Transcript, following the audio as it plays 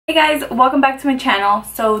Hey guys, welcome back to my channel.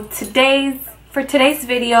 So for today's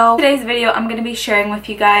video I'm going to be sharing with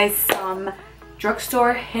you guys some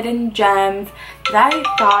drugstore hidden gems that I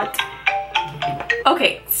thought.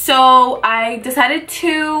 Okay, so I decided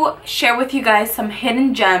to share with you guys some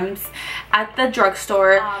hidden gems at the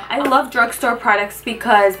drugstore. I love drugstore products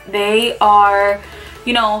because they are,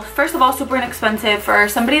 you know, first of all, super inexpensive for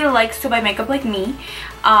somebody that likes to buy makeup like me.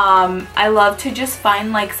 I love to just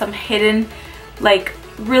find like some hidden, like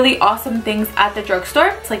really awesome things at the drugstore.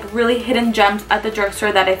 It's like really hidden gems at the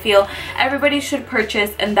drugstore that I feel everybody should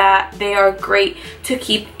purchase and that they are great to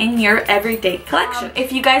keep in your everyday collection.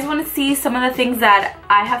 If you guys want to see some of the things that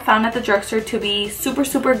I have found at the drugstore to be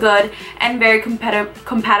super good and very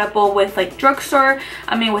compatible with like drugstore,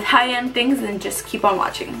 with high-end things, then just keep on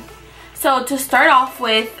watching. So to start off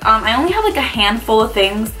with, I only have like a handful of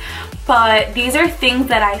things, but these are things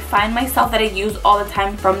that I find myself that I use all the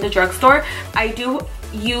time from the drugstore. I do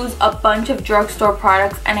use a bunch of drugstore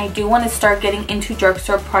products and I do want to start getting into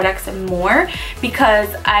drugstore products more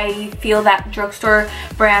because I feel that drugstore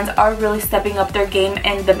brands are really stepping up their game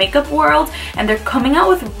in the makeup world and they're coming out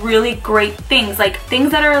with really great things, like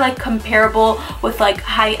things that are like comparable with like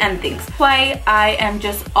high-end things. That's why I am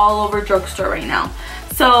just all over drugstore right now.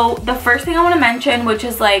 So the first thing I want to mention, which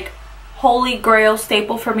is like holy grail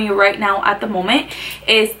staple for me right now at the moment,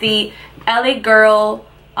 is the LA Girl.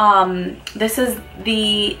 This is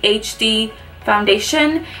the HD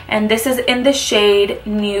foundation and this is in the shade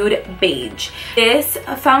Nude Beige. This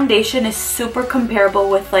foundation is super comparable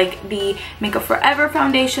with like the Makeup Forever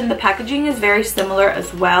foundation. The packaging is very similar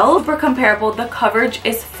as well. Super comparable. The coverage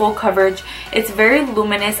is full coverage. It's very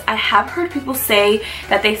luminous. I have heard people say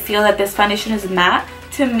that they feel that this foundation is matte.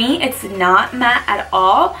 To me, it's not matte at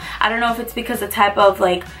all. I don't know if it's because the type of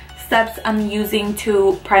like steps I'm using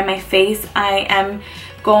to prime my face. I am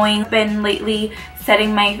been lately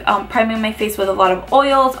setting my priming my face with a lot of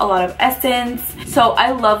oils, a lot of essence. So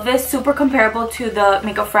I love this. Super comparable to the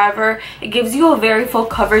Makeup Forever. It gives you a very full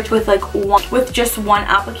coverage with like just one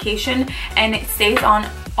application and it stays on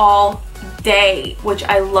all day, which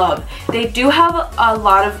I love. They do have a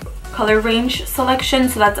lot of color range selection,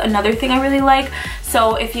 so that's another thing I really like.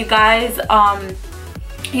 So if you guys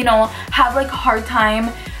you know, have like a hard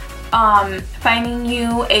time finding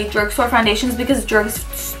you a drugstore foundations, because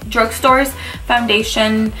drugstores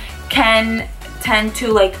foundation can tend to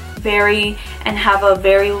like vary and have a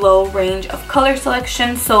very low range of color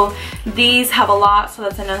selection, so these have a lot, so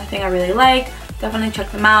that's another thing I really like. Definitely check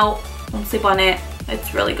them out. Don't sleep on it.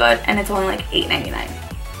 It's really good and it's only like $8.99.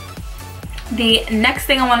 The next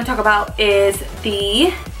thing I want to talk about is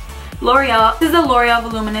the Loreal. This is the Loreal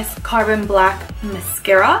Voluminous Carbon Black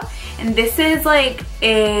Mascara. And this is like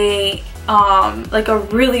a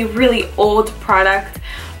really old product,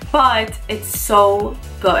 but it's so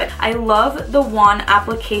good. I love the one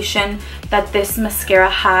application that this mascara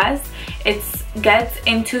has. It gets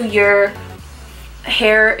into your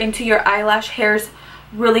hair, into your eyelash hairs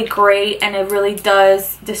really great, and it really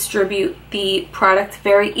does distribute the product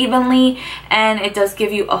very evenly, and it does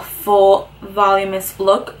give you a full voluminous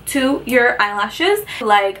look to your eyelashes.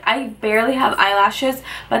 Like, I barely have eyelashes,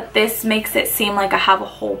 but this makes it seem like I have a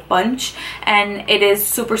whole bunch, and it is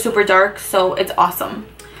super dark, so it's awesome.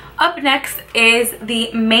 Up next is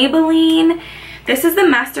the Maybelline. This is the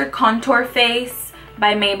Master Contour Face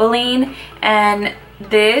by Maybelline, and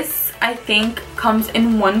this I think comes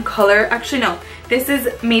in one color. Actually no, this is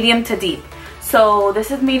medium to deep. So this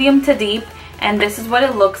is medium to deep and this is what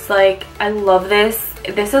it looks like. I love this.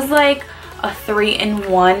 This is like a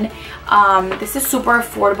 3-in-1. This is super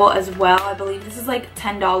affordable as well. I believe this is like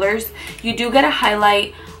 $10. You do get a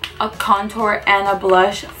highlight, a contour, and a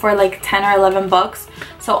blush for like 10 or 11 bucks.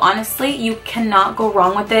 So honestly, you cannot go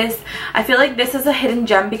wrong with this. I feel like this is a hidden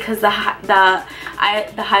gem because the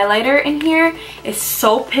highlighter in here is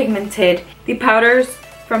so pigmented. The powders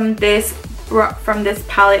from this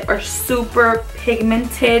palette are super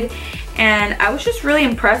pigmented, and I was just really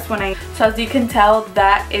impressed when so as you can tell,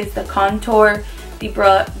 that is the contour, the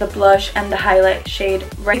blush, and the highlight shade.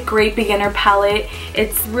 Right, great beginner palette.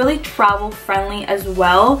 It's really travel friendly as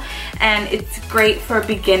well, and it's great for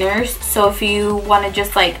beginners. So if you want to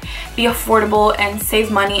just like be affordable and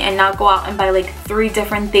save money and not go out and buy like 3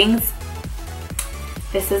 different things,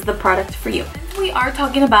 this is the product for you. We are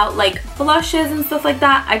talking about like blushes and stuff like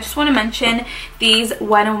that. I just want to mention these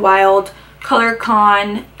Wet n Wild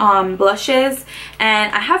Colorcon blushes,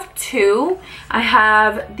 and I have 2. I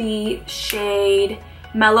have the shade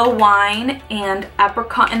mellow wine and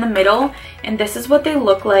apricot in the middle, and this is what they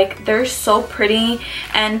look like. They're so pretty,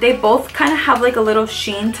 and they both kind of have like a little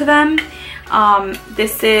sheen to them.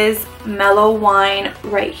 This is mellow wine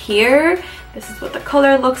right here. This is what the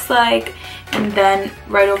color looks like, and then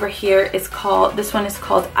right over here is called, this one is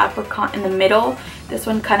called apricot in the middle. This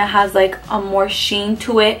one kind of has like a more sheen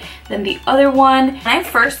to it than the other one. When I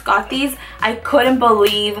first got these, I couldn't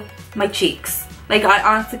believe my cheeks. Like, I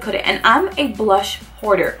honestly couldn't. And I'm a blush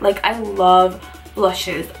hoarder. Like, I love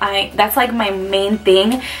blushes. That's like my main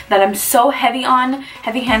thing that I'm so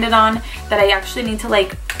heavy-handed on, that I actually need to,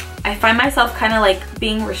 like, I find myself kind of like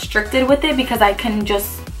being restricted with it, because I can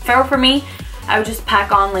just, for me, I would just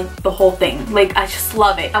pack on like the whole thing. Like, I just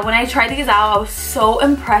love it. When I tried these out, I was so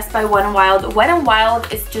impressed by Wet n Wild. Wet n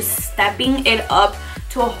Wild is just stepping it up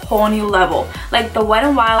to a whole new level. Like, the Wet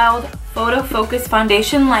n Wild Photo Focus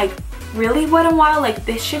Foundation, like, really, Wet n Wild, like,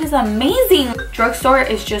 this shit is amazing. Drugstore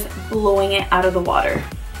is just blowing it out of the water.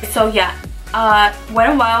 So yeah, Wet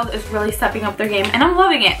n Wild is really stepping up their game, and I'm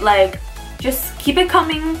loving it. Like, just keep it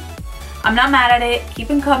coming. I'm not mad at it.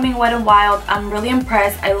 Keep it coming, Wet n Wild. I'm really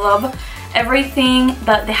impressed. I love everything.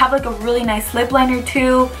 That they have like a really nice lip liner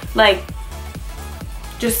too. Like,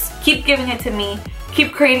 just keep giving it to me.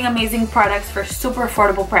 Keep creating amazing products for super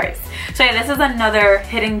affordable price. So yeah, this is another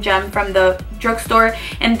hidden gem from the Drugstore,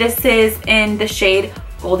 and this is in the shade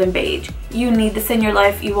Golden Beige. You need this in your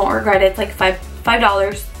life. You won't regret it. It's like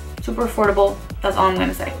 $5. Super affordable. That's all I'm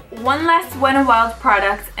gonna say. One last Wet n Wild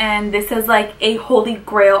product, and this is like a holy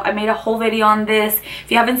grail. I made a whole video on this.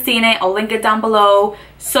 If you haven't seen it, I'll link it down below.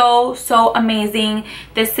 So amazing.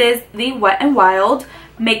 This is the Wet n Wild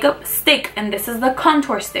makeup stick, and this is the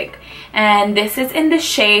contour stick, and this is in the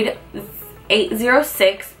shade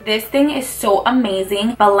 806. This thing is so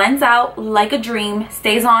amazing. Blends out like a dream,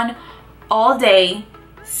 stays on all day.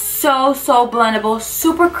 So blendable,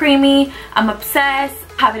 super creamy. I'm obsessed.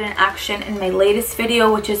 Have it in action in my latest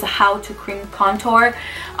video, which is how to cream contour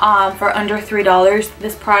for under $3.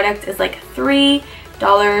 This product is like $3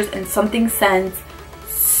 and something cents.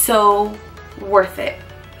 So worth it.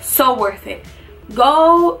 So worth it.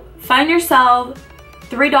 Go find yourself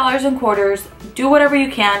 $3 in quarters. Do whatever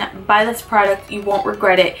you can. Buy this product. You won't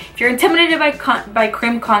regret it. If you're intimidated by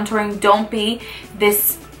cream contouring, don't be.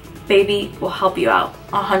 This baby will help you out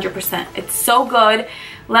 100%. It's so good.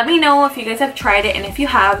 Let me know if you guys have tried it, and if you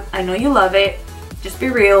have, I know you love it. Just be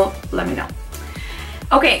real. Let me know.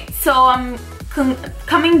 Okay, so I'm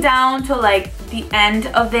coming down to like the end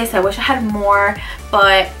of this. I wish I had more,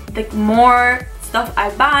 but the more stuff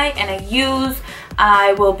I buy and I use,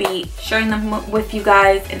 I will be sharing them with you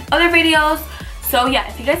guys in other videos. So yeah,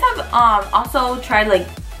 if you guys have also tried like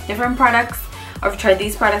different products, or tried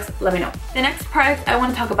these products, let me know. The next product I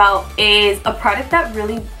want to talk about is a product that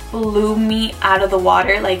really blew me out of the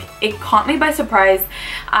water. Like, it caught me by surprise.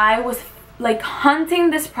 I was like hunting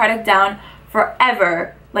this product down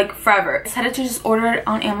forever, like forever. I decided to just order it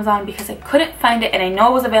on Amazon because I couldn't find it, and I know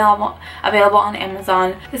it was available on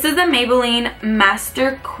Amazon. This is the Maybelline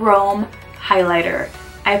Master Chrome Highlighter.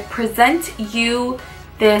 I present you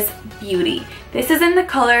this beauty. This is in the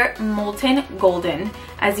color Molten Golden.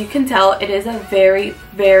 As you can tell, it is a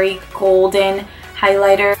very golden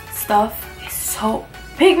highlighter. Stuff is so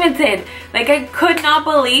pigmented. Like, I could not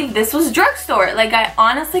believe this was Drugstore. Like, I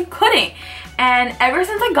honestly couldn't. And ever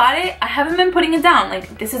since I got it, I haven't been putting it down.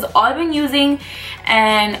 Like, this is all I've been using,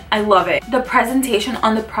 and I love it. The presentation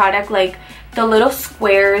on the product, like the little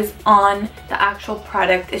squares on the actual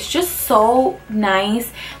product, is just so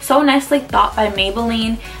nice. So nicely thought by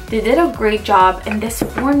Maybelline. They did a great job, and this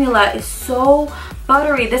formula is so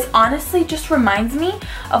buttery. This honestly just reminds me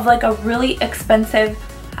of like a really expensive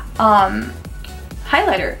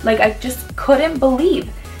highlighter. Like, I just couldn't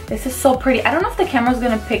believe. This is so pretty. I don't know if the camera's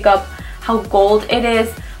gonna pick up how gold it is.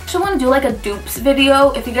 I actually want to do like a dupes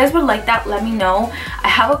video. If you guys would like that, let me know. I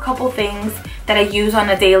have a couple things that I use on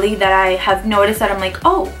a daily that I have noticed that I'm like,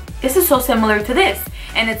 oh, this is so similar to this,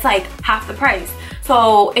 and it's like half the price.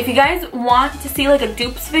 So if you guys want to see like a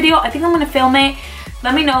dupes video, I think I'm gonna film it.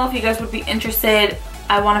 Let me know if you guys would be interested.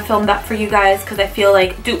 I want to film that for you guys because I feel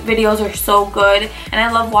like dupe videos are so good, and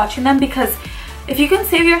I love watching them, because if you can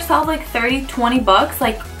save yourself like 30-20 bucks,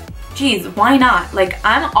 like, geez, why not? Like,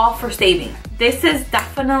 I'm all for saving. This is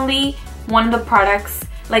definitely one of the products,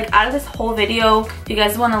 like, out of this whole video, if you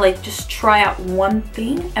guys want to like just try out one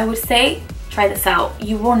thing, I would say try this out.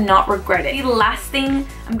 You will not regret it. The last thing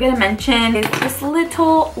I'm gonna mention is this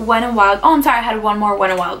little Wet n Wild. Oh, I'm sorry, I had one more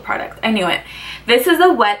Wet n Wild product. I knew it. This is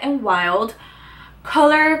the Wet n Wild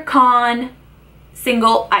Colorcon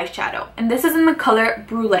single eyeshadow, and this is in the color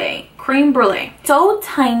Brulee, Cream Brulee. So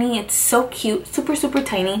tiny, it's so cute, super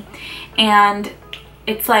tiny, and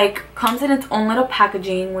it's like comes in its own little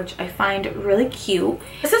packaging, which I find really cute.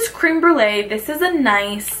 This is Cream Brulee. This is a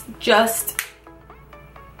nice just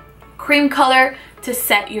cream color to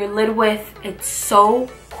set your lid with. It's so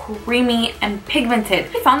creamy and pigmented.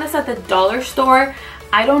 I found this at the dollar store.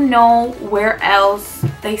 I don't know where else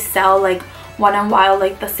they sell like Wet n Wild,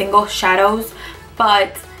 like the single shadows,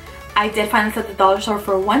 but I did find this at the dollar store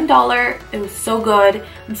for $1. It was so good.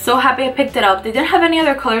 I'm so happy I picked it up. They didn't have any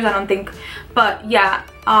other colors, I don't think, but yeah,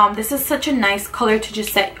 this is such a nice color to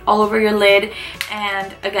just set all over your lid,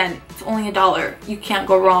 and again, it's only $1. You can't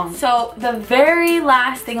go wrong. So the very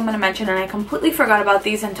last thing I'm going to mention, and I completely forgot about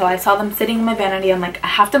these until I saw them sitting in my vanity. I'm like, I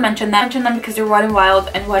have to mention them because they're Wet n Wild,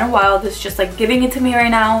 and Wet n Wild is just like giving it to me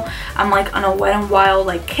right now. I'm like on a Wet n Wild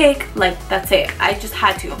like kick, like that's it. I just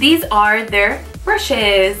had to. These are their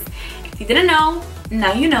brushes. If you didn't know,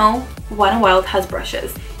 now you know. Wet n Wild has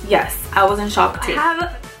brushes. Yes, I was in shock too. I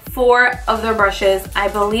have 4 of their brushes. I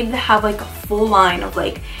believe they have like a full line of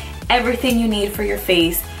like everything you need for your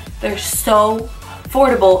face. They're so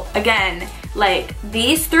affordable. Again, like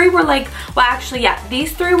these 3 were like, well actually yeah,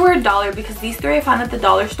 these 3 were $1 because these 3 I found at the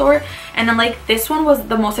dollar store, and then like this one was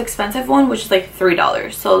the most expensive one, which is like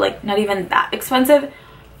 $3. So like not even that expensive.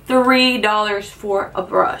 $3 for a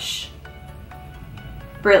brush.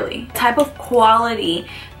 Really, the type of quality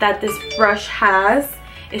that this brush has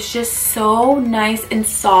is just so nice and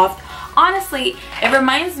soft. Honestly, it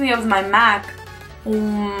reminds me of my MAC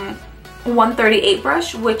 138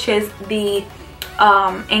 brush, which is the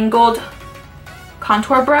angled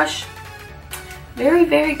contour brush.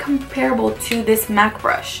 Very comparable to this MAC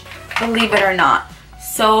brush, believe it or not.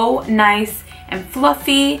 So nice and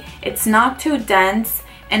fluffy. It's not too dense,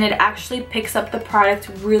 and it actually picks up the product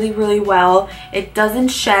really well. It doesn't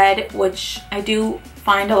shed, which I do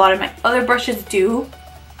find a lot of my other brushes do.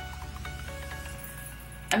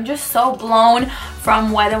 I'm just so blown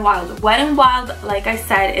from Wet n Wild. Wet n Wild, like I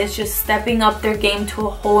said, is just stepping up their game to a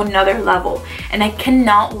whole nother level, and I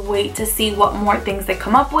cannot wait to see what more things they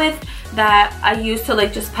come up with that I use to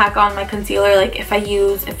like just pack on my concealer. Like if I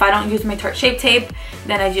don't use my Tarte Shape Tape,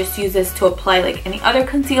 then I just use this to apply like any other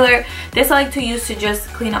concealer. This I like to use to just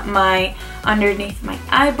clean up my underneath my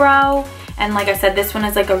eyebrow, and like I said, this one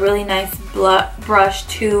is like a really nice brush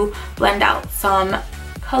to blend out some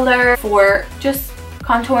color for just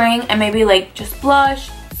contouring and maybe like just blush.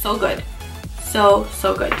 So good, so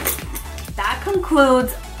good. That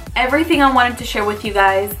concludes everything I wanted to share with you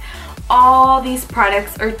guys. All these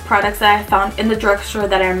products are products that I found in the drugstore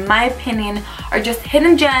that are, in my opinion, are just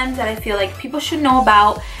hidden gems that I feel like people should know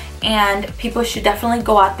about, and people should definitely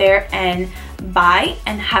go out there and buy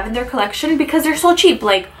and have in their collection because they're so cheap.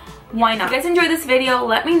 Like, why not? If you guys enjoyed this video,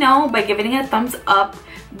 let me know by giving it a thumbs up.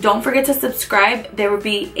 Don't forget to subscribe. There will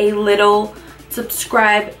be a little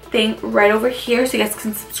subscribe thing right over here so you guys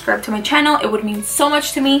can subscribe to my channel. It would mean so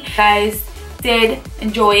much to me. If you guys did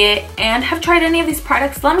enjoy it and have tried any of these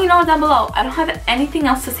products, let me know down below. I don't have anything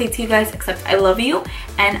else to say to you guys except I love you,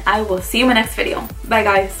 and I will see you in my next video. Bye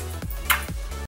guys.